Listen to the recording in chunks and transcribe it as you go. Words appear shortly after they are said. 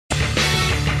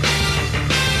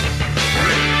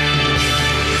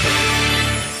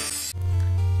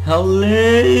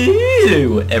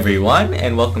Hello everyone,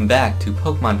 and welcome back to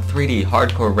Pokemon 3D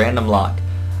Hardcore Randomlocke.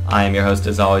 I am your host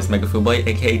as always, MegaFooboy,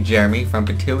 aka Jeremy from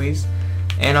Ptooes.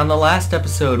 And on the last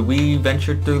episode we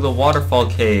ventured through the waterfall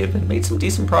cave and made some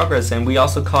decent progress, and we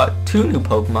also caught two new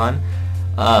Pokemon,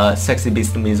 Sexy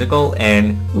Beast the Musical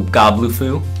and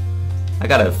Goblufu. I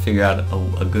gotta figure out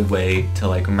a good way to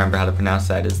remember how to pronounce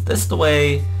that. Is this the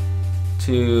way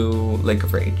to Lake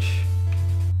of Rage?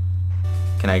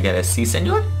 Can I get a C,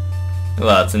 senor?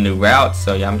 Well, it's a new route,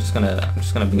 so yeah, I'm just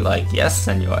gonna be like, yes,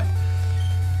 senor.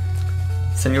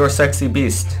 Senor Sexy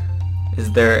Beast.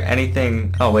 Is there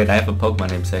anything? Oh wait, I have a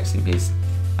Pokemon named Sexy Beast.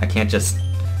 I can't just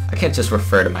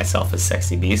refer to myself as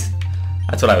Sexy Beast.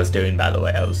 That's what I was doing, by the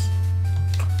way.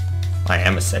 I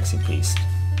am a sexy beast.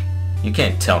 You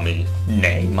can't tell me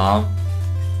nay, Mom.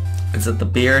 Is it the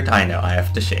beard? I know, I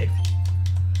have to shave.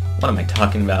 What am I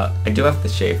talking about? I do have to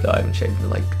shave though. I haven't shaved for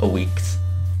like a week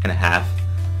and a half.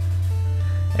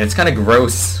 And it's kind of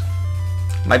gross.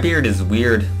 My beard is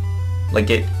weird. Like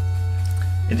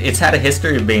it's had a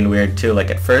history of being weird too.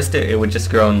 Like at first it would just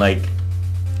grow in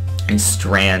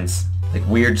strands, like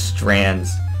weird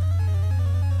strands.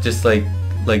 Just like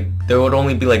there would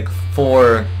only be like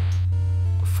four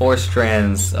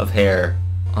strands of hair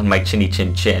on my chinny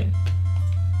chin chin.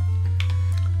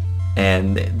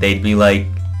 And they'd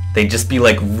just be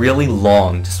like really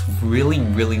long, just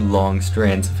really long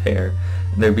strands of hair.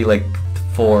 And there'd be like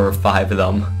 4 or 5 of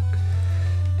them.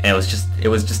 And it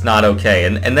was just not okay.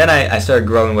 And then I started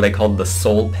growing what I called the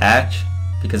soul patch,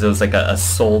 because it was like a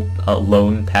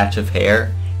lone patch of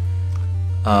hair.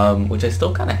 Which I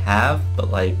still kind of have, but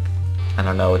like, I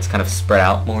don't know, it's kind of spread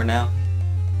out more now.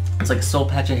 It's like a soul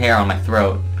patch of hair on my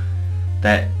throat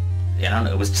that, I don't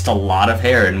know, it was just a lot of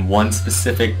hair in one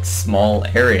specific small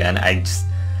area, and I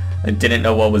didn't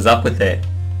know what was up with it.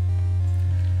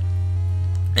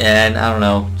 And I don't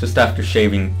know, just after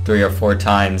shaving 3 or 4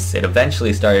 times, it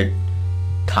eventually started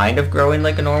kind of growing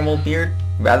like a normal beard,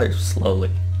 rather slowly.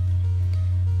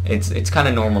 It's kind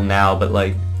of normal now, but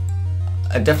like,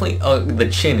 definitely, the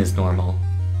chin is normal.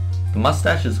 The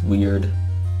mustache is weird,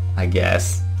 I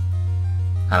guess.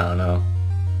 I don't know.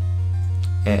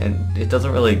 And it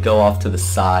doesn't really go off to the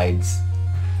sides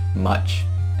much.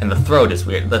 And the throat is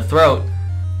weird. The throat,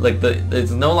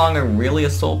 it's no longer really a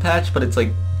soul patch, but it's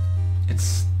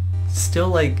still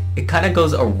like, it kind of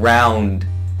goes around,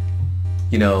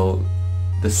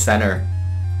 the center.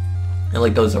 It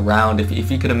like goes around, if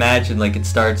you can imagine, like it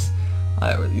starts,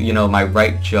 my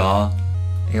right jaw,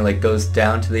 and it like goes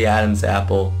down to the Adam's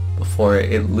apple before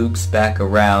it loops back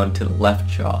around to the left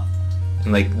jaw.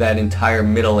 And like that entire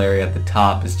middle area at the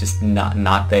top is just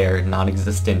not there,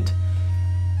 non-existent.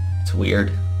 It's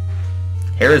weird.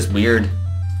 Hair is weird.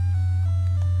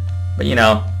 But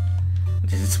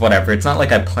it's whatever. It's not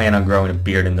like I plan on growing a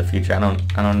beard in the future. I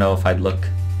don't know if I'd look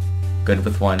good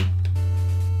with one,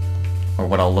 or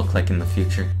what I'll look like in the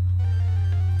future.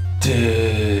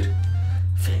 Dude,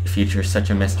 future is such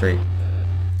a mystery.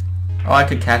 Oh, I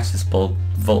could catch this I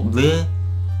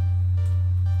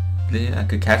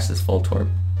could catch this Voltorb.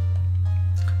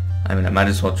 I mean, I might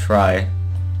as well try.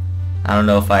 I don't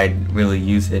know if I'd really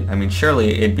use it. I mean,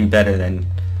 surely it'd be better than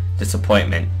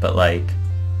Disappointment, but like,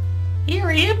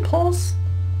 Eerie Impulse.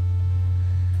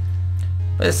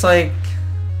 But it's like,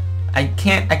 I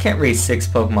can't raise 6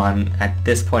 Pokemon at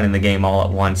this point in the game all at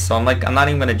once, so I'm not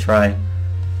even gonna try.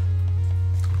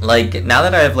 Like, now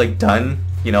that I've done,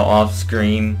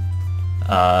 off-screen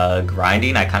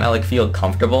grinding, I kind of feel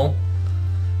comfortable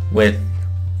with,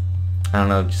 I don't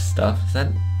know, just stuff.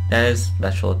 That is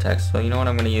special attacks. So you know what,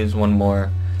 I'm gonna use one more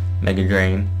Mega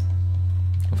Drain.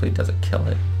 Hopefully it doesn't kill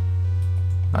it.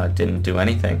 It didn't do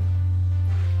anything.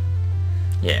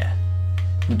 Yeah.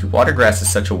 Dude, Water Grass is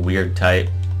such a weird type.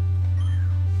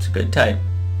 It's a good type.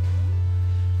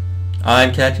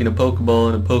 I'm catching a Pokeball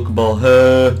in a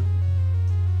Pokeball,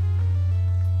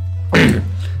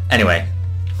 Anyway.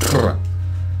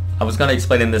 I was gonna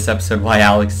explain in this episode why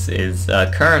Alex is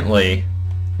currently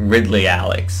Ridley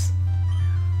Alex.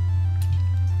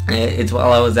 It's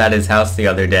while I was at his house the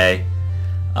other day.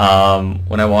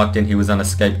 When I walked in, he was on a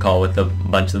Skype call with a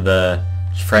bunch of the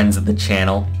friends of the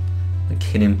channel, like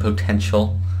Hidden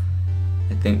Potential.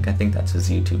 I think that's his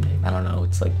YouTube name. I don't know.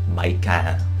 It's like Mike,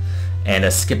 and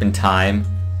a Skippin' Time.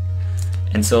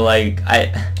 And so I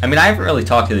mean, I haven't really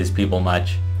talked to these people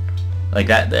much. Like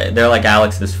that, they're like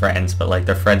Alex's friends, but like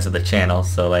they're friends of the channel,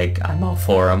 so like I'm all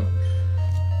for them.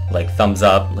 Like thumbs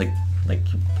up, like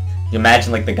you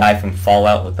imagine like the guy from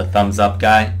Fallout with the thumbs up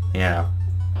guy. Yeah,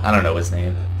 I don't know his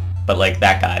name, but like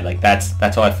that guy, like that's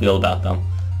how I feel about them.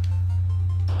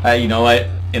 You know what?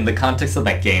 In the context of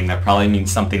that game, that probably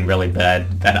means something really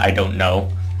bad that I don't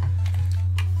know.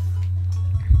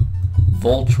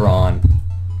 Voltron.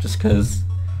 Just because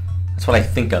that's what I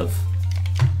think of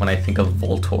when I think of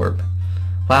Voltorb.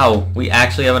 Wow, we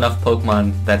actually have enough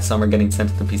Pokemon that some are getting sent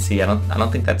to the PC. I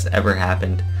don't think that's ever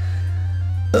happened.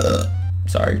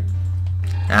 Sorry.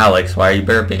 Alex, why are you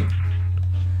burping?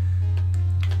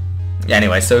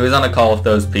 Anyway, so he was on a call with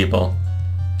those people.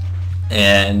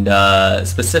 And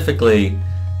specifically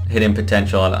Hidden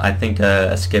Potential. I think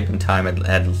Skip in Time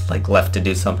had like left to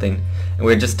do something. And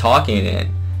we were just talking, and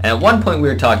at one point we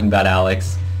were talking about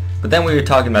Alex. But then we were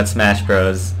talking about Smash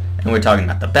Bros. And we were talking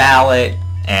about the ballot.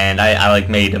 And I like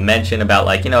made a mention about,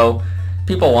 like, you know,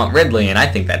 people want Ridley, and I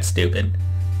think that's stupid.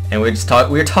 And we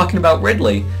were talking about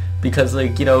Ridley because,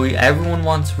 like, you know, everyone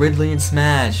wants Ridley in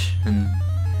Smash, and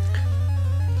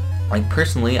like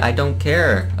personally, I don't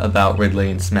care about Ridley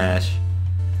in Smash.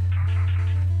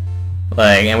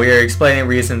 Like, and we were explaining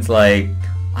reasons, like,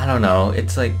 I don't know.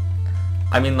 It's like,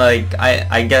 I mean, like,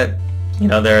 I get, you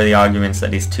know, there are the arguments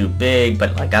that he's too big,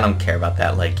 but like I don't care about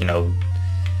that. Like, you know.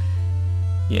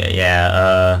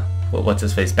 What's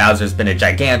his face? Bowser's been a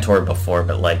Gigantor before,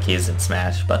 but like he's in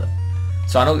Smash. But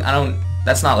so I don't.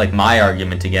 That's not like my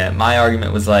argument again. My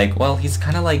argument was like, well, he's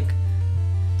kind of like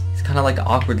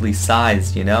awkwardly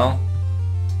sized, you know.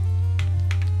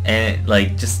 And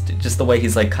like just the way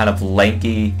he's like kind of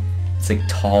lanky. He's like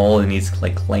tall and he's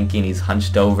like lanky and he's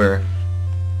hunched over.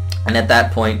 And at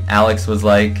that point, Alex was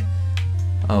like,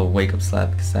 "Oh, wake up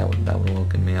slap," because that would have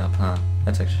woken me up, huh?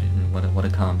 That's actually what a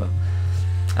combo.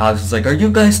 Alex was like, "Are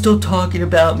you guys still talking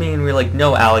about me?" And we were like,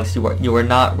 "No, Alex, you are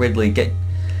not Ridley. Get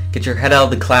your head out of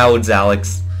the clouds,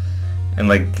 Alex." And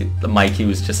like the Mikey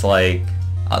was just like,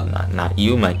 not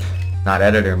you, Mike, not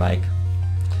editor Mike.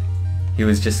 He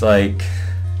was just like,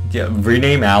 yeah,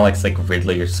 rename Alex like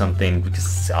Ridley or something,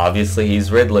 because obviously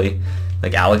he's Ridley.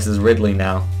 Like Alex is Ridley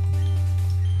now.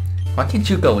 Why can't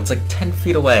you go? It's like 10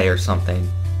 feet away or something.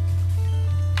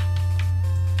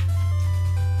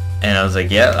 And I was like,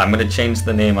 yeah, I'm gonna change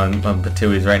the name on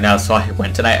Ptooes right now. So I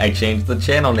went and I changed the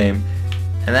channel name,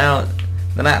 and then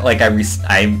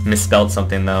I misspelled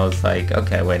something. That I was like,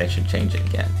 okay, wait, I should change it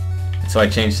again. So I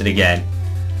changed it again.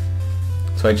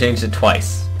 So I changed it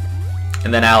twice,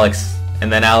 and then Alex,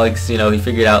 you know, he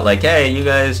figured out like, hey, you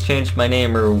guys changed my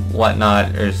name or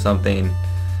whatnot or something,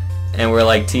 and we're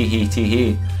like, tee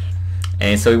hee,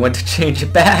 and so he went to change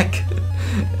it back,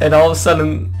 and all of a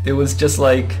sudden it was just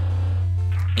like,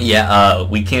 yeah,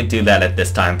 we can't do that at this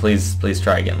time. Please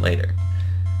try again later.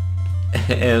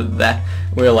 And that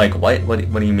we were like, what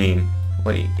do you mean?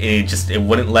 It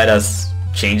wouldn't let us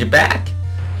change it back.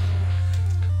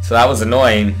 So that was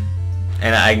annoying.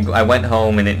 And I went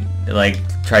home and it like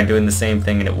tried doing the same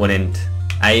thing and it wouldn't.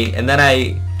 And then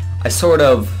I sort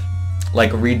of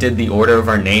like redid the order of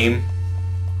our name.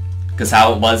 Because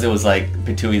how it was like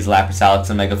Ptooes, Lapras, Alex,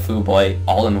 and MegaFooboy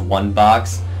all in one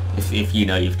box. If you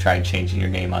know you've tried changing your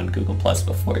name on Google Plus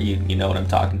before, you know what I'm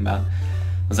talking about.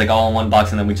 It was like all in one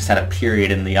box, and then we just had a period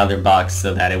in the other box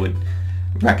so that it would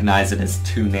recognize it as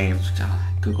two names.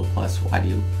 Google Plus, why do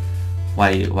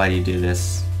you do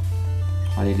this?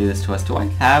 Why do you do this to us? Do I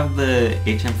have the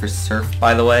HM for Surf,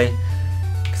 by the way?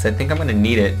 Because I think I'm gonna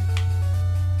need it.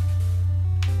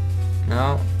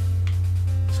 No?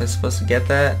 Was I supposed to get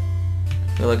that?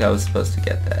 I feel like I was supposed to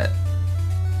get that.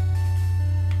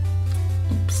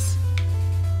 Oops.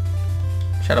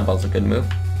 Shadow Ball's a good move.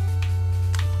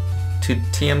 Do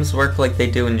TMs work like they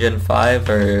do in Gen 5,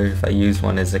 or if I use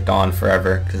one, is it gone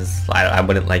forever? Because I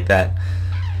wouldn't like that.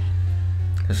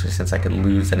 Especially since I could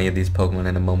lose any of these Pokemon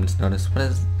in a moment's notice. What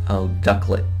is... Oh,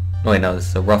 Ducklet. Oh wait, no, this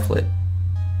is a Rufflet.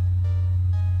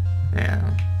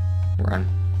 Yeah. Run.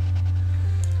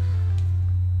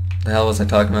 The hell was I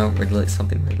talking about? Ridley,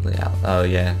 something Ridley out. Oh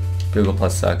yeah. Google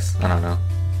Plus sucks. I don't know.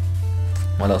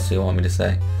 What else do you want me to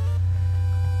say?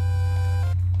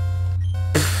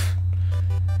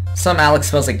 Some Alex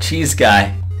smells like cheese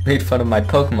guy made fun of my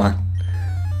Pokemon.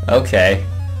 Okay.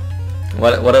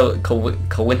 What a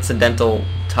coincidental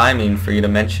timing for you to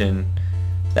mention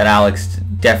that Alex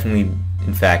definitely,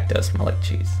 in fact, does smell like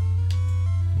cheese.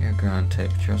 You're a ground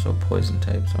type, but you're also a poison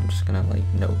type, so I'm just gonna like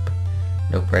nope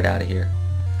right out of here.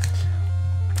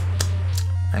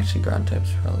 Actually, ground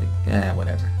types probably, yeah,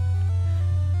 whatever.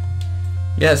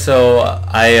 Yeah, so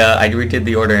I redid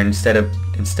the order.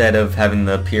 Instead of having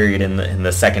the period in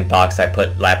the second box, I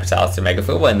put Lapras, Alex, and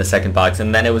MegaFooboy in the second box,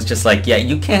 and then it was just like, yeah,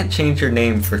 you can't change your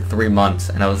name for 3 months,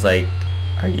 and I was like,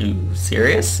 are you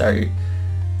serious? Are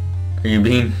you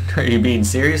being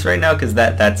serious right now? Because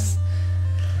that's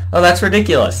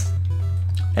ridiculous.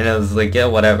 And I was like, yeah,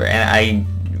 whatever. And I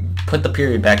put the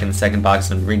period back in the second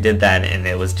box and redid that, and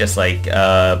it was just like,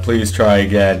 please try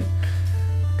again,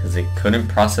 because it couldn't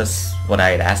process what I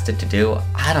had asked it to do.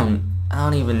 I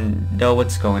don't even know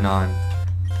what's going on.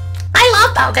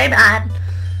 I love Pokemon.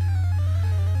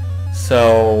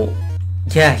 So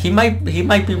yeah, he might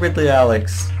be Ridley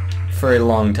Alex for a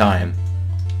long time.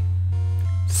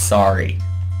 Sorry,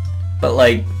 but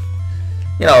like,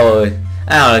 you know,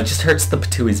 I don't know, it just hurts the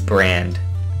Ptooes brand,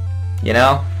 you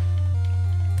know?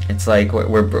 It's like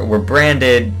we're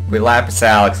branded, we're Lapras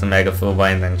Alex and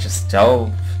MegaFooboy, and then just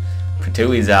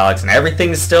Ptooes Alex, and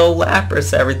everything's still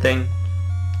Lapras, everything.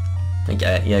 Like,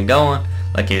 yeah, go on.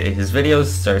 Like, his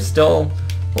videos are still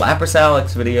Lapras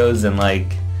Alex videos, and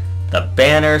like, the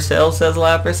banner still says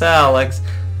Lapras Alex,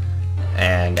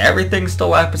 and everything's still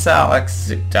Lapras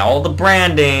Alex. All the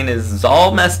branding is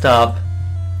all messed up.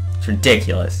 It's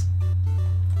ridiculous.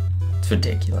 It's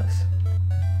ridiculous.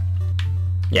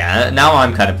 Yeah, now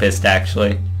I'm kind of pissed,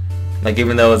 actually. Like,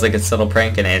 even though it was like a subtle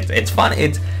prank, and it's fun.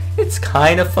 It's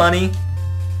kind of funny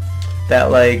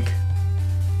that, like,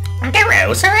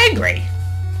 Gyarados are angry.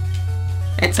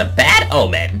 It's a bad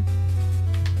omen.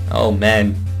 Oh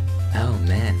man. Oh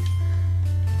man.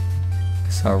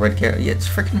 So red Gyarados. Yeah, it's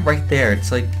freaking right there.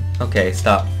 It's like, okay,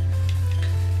 stop.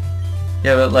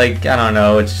 Yeah, but like, I don't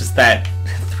know. It's just that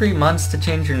 3 months to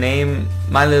change your name,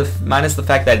 minus the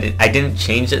fact that I didn't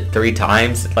change it 3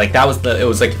 times. Like, that was it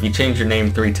was like, if you change your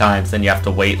name 3 times, then you have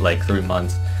to wait like 3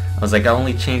 months. I was like, I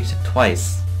only changed it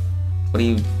twice. What are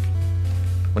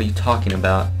you talking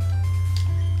about?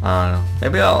 I don't know.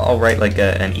 Maybe I'll write like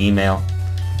an email,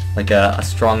 like a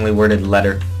strongly worded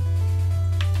letter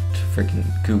to freaking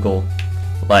Google.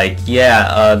 Like,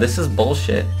 yeah, this is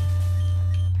bullshit.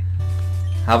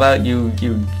 How about you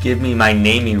give me my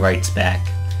naming rights back?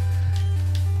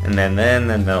 And then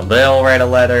they'll write a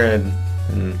letter,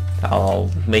 and I'll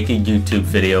make a YouTube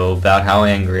video about how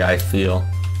angry I feel.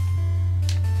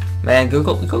 Man,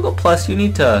 Google Plus, you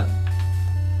need to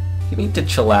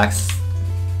chillax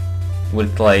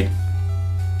with, like,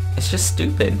 it's just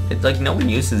stupid. It's like, no one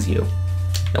uses you.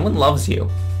 No one loves you.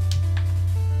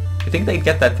 I think they'd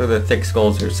get that through their thick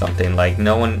skulls or something. Like,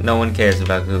 no one cares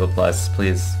about Google Plus.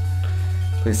 Please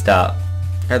stop.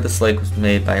 I heard this lake was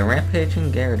made by a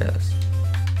rampaging Gyarados.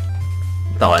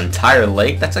 The entire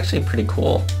lake? That's actually pretty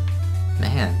cool.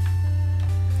 Man.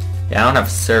 Yeah, I don't have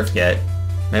surf yet.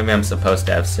 Maybe I'm supposed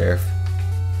to have surf.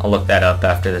 I'll look that up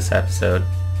after this episode,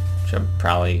 which I'm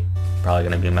probably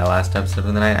gonna be my last episode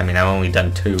of the night. I mean, I've only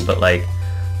done 2, but like,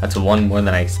 that's 1 more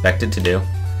than I expected to do.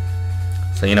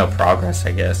 So, you know, progress,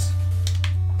 I guess.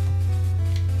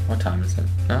 What time is it?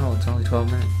 No, it's only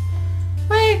 12 minutes.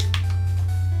 Wait!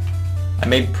 I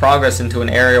made progress into an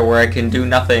area where I can do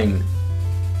nothing.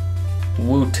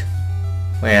 Woot.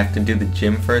 Wait, I have to do the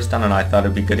gym first? I don't know, I thought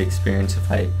it'd be a good experience if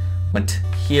I went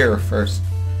here first.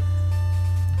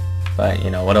 But,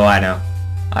 you know, what do I know?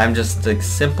 I'm just a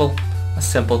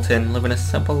simpleton living a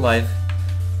simple life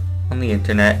on the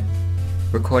internet,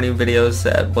 recording videos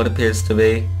at what appears to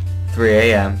be 3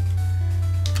 a.m.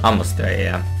 Almost 3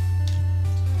 a.m.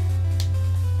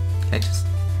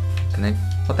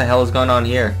 What the hell is going on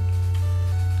here?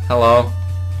 Hello?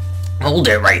 Hold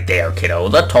it right there, kiddo.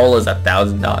 The toll is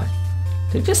 $1,000.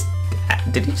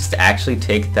 Did he just actually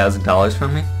take $1,000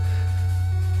 from me?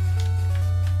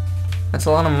 That's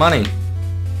a lot of money.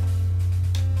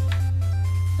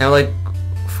 And like,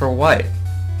 for what?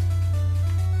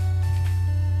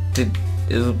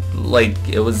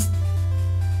 It was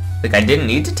like, I didn't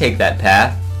need to take that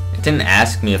path. It didn't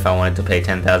ask me if I wanted to pay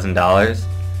 $10,000.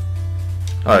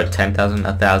 Or 10,000,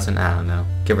 1,000, I don't know.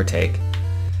 Give or take.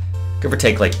 Give or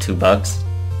take like $2.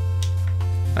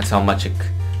 That's how much it...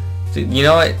 You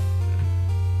know what?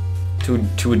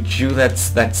 To a Jew,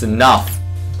 that's enough.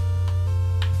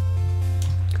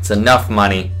 It's enough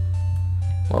money.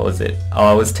 What was it? Oh,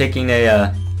 I was taking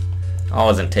I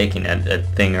wasn't taking a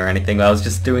thing or anything. I was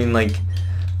just doing like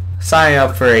signing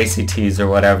up for ACTs or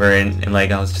whatever, and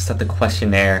like I was just at the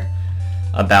questionnaire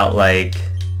about like,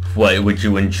 what would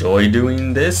you enjoy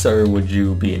doing this, or would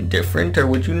you be indifferent, or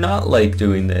would you not like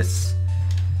doing this?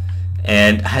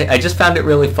 And I just found it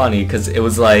really funny because it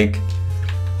was like,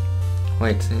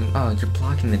 wait, oh, you're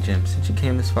blocking the gym. Since you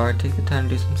came this far, take the time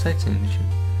to do some sightseeing in the gym.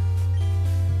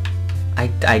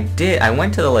 I did. I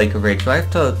went to the Lake of Rage. Do I have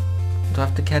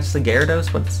to catch the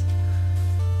Gyarados? What's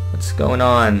going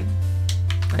on?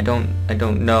 I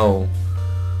don't know.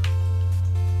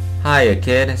 Hiya,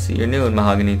 kid. I see you're new in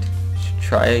Mahogany. You should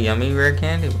try a yummy rare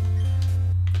candy.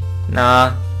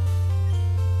 Nah.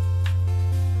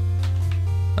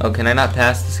 Oh, can I not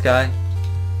pass this guy?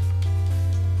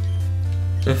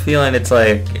 I'm feeling it's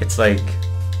like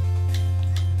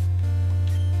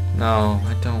No,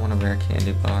 I don't want a rare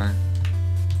candy bar.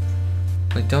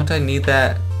 Wait, don't I need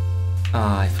that?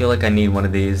 I feel like I need one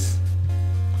of these.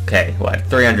 Okay, what?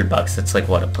 300 bucks. That's like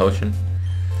what, a potion?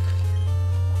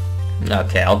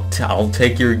 Okay, I'll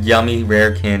take your yummy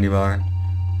rare candy bar.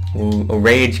 Ooh, a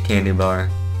rage candy bar.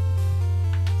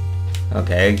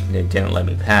 Okay, they didn't let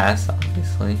me pass,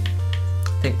 obviously.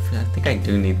 I think I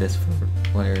do need this for,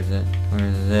 where is it? Where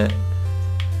is it?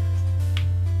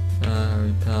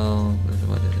 Repel,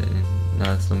 what is it?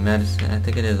 No, it's the medicine. I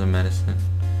think it is a medicine.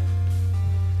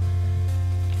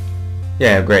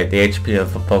 Yeah, great. The HP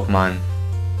of a Pokemon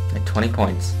at 20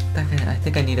 points. I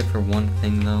think I need it for one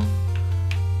thing though.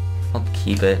 I'll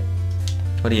keep it.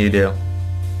 What do you do?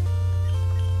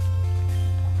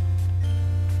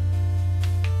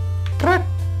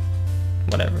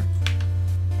 Whatever.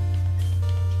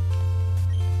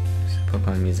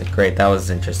 Pokemon music. Great, that was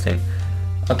interesting.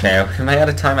 Okay, am I out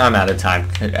of time? I'm out of time.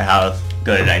 How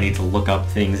good. I need to look up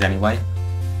things anyway.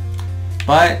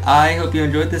 But I hope you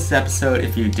enjoyed this episode.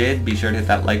 If you did, be sure to hit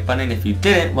that like button. If you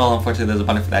didn't, well, unfortunately there's a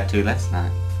button for that too. That's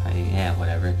not... yeah,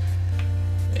 whatever.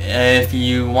 If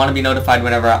you want to be notified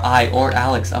whenever I or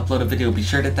Alex upload a video, be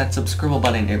sure to hit that subscribe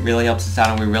button. It really helps us out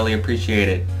and we really appreciate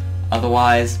it.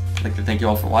 Otherwise, I'd like to thank you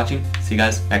all for watching. See you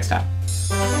guys next time.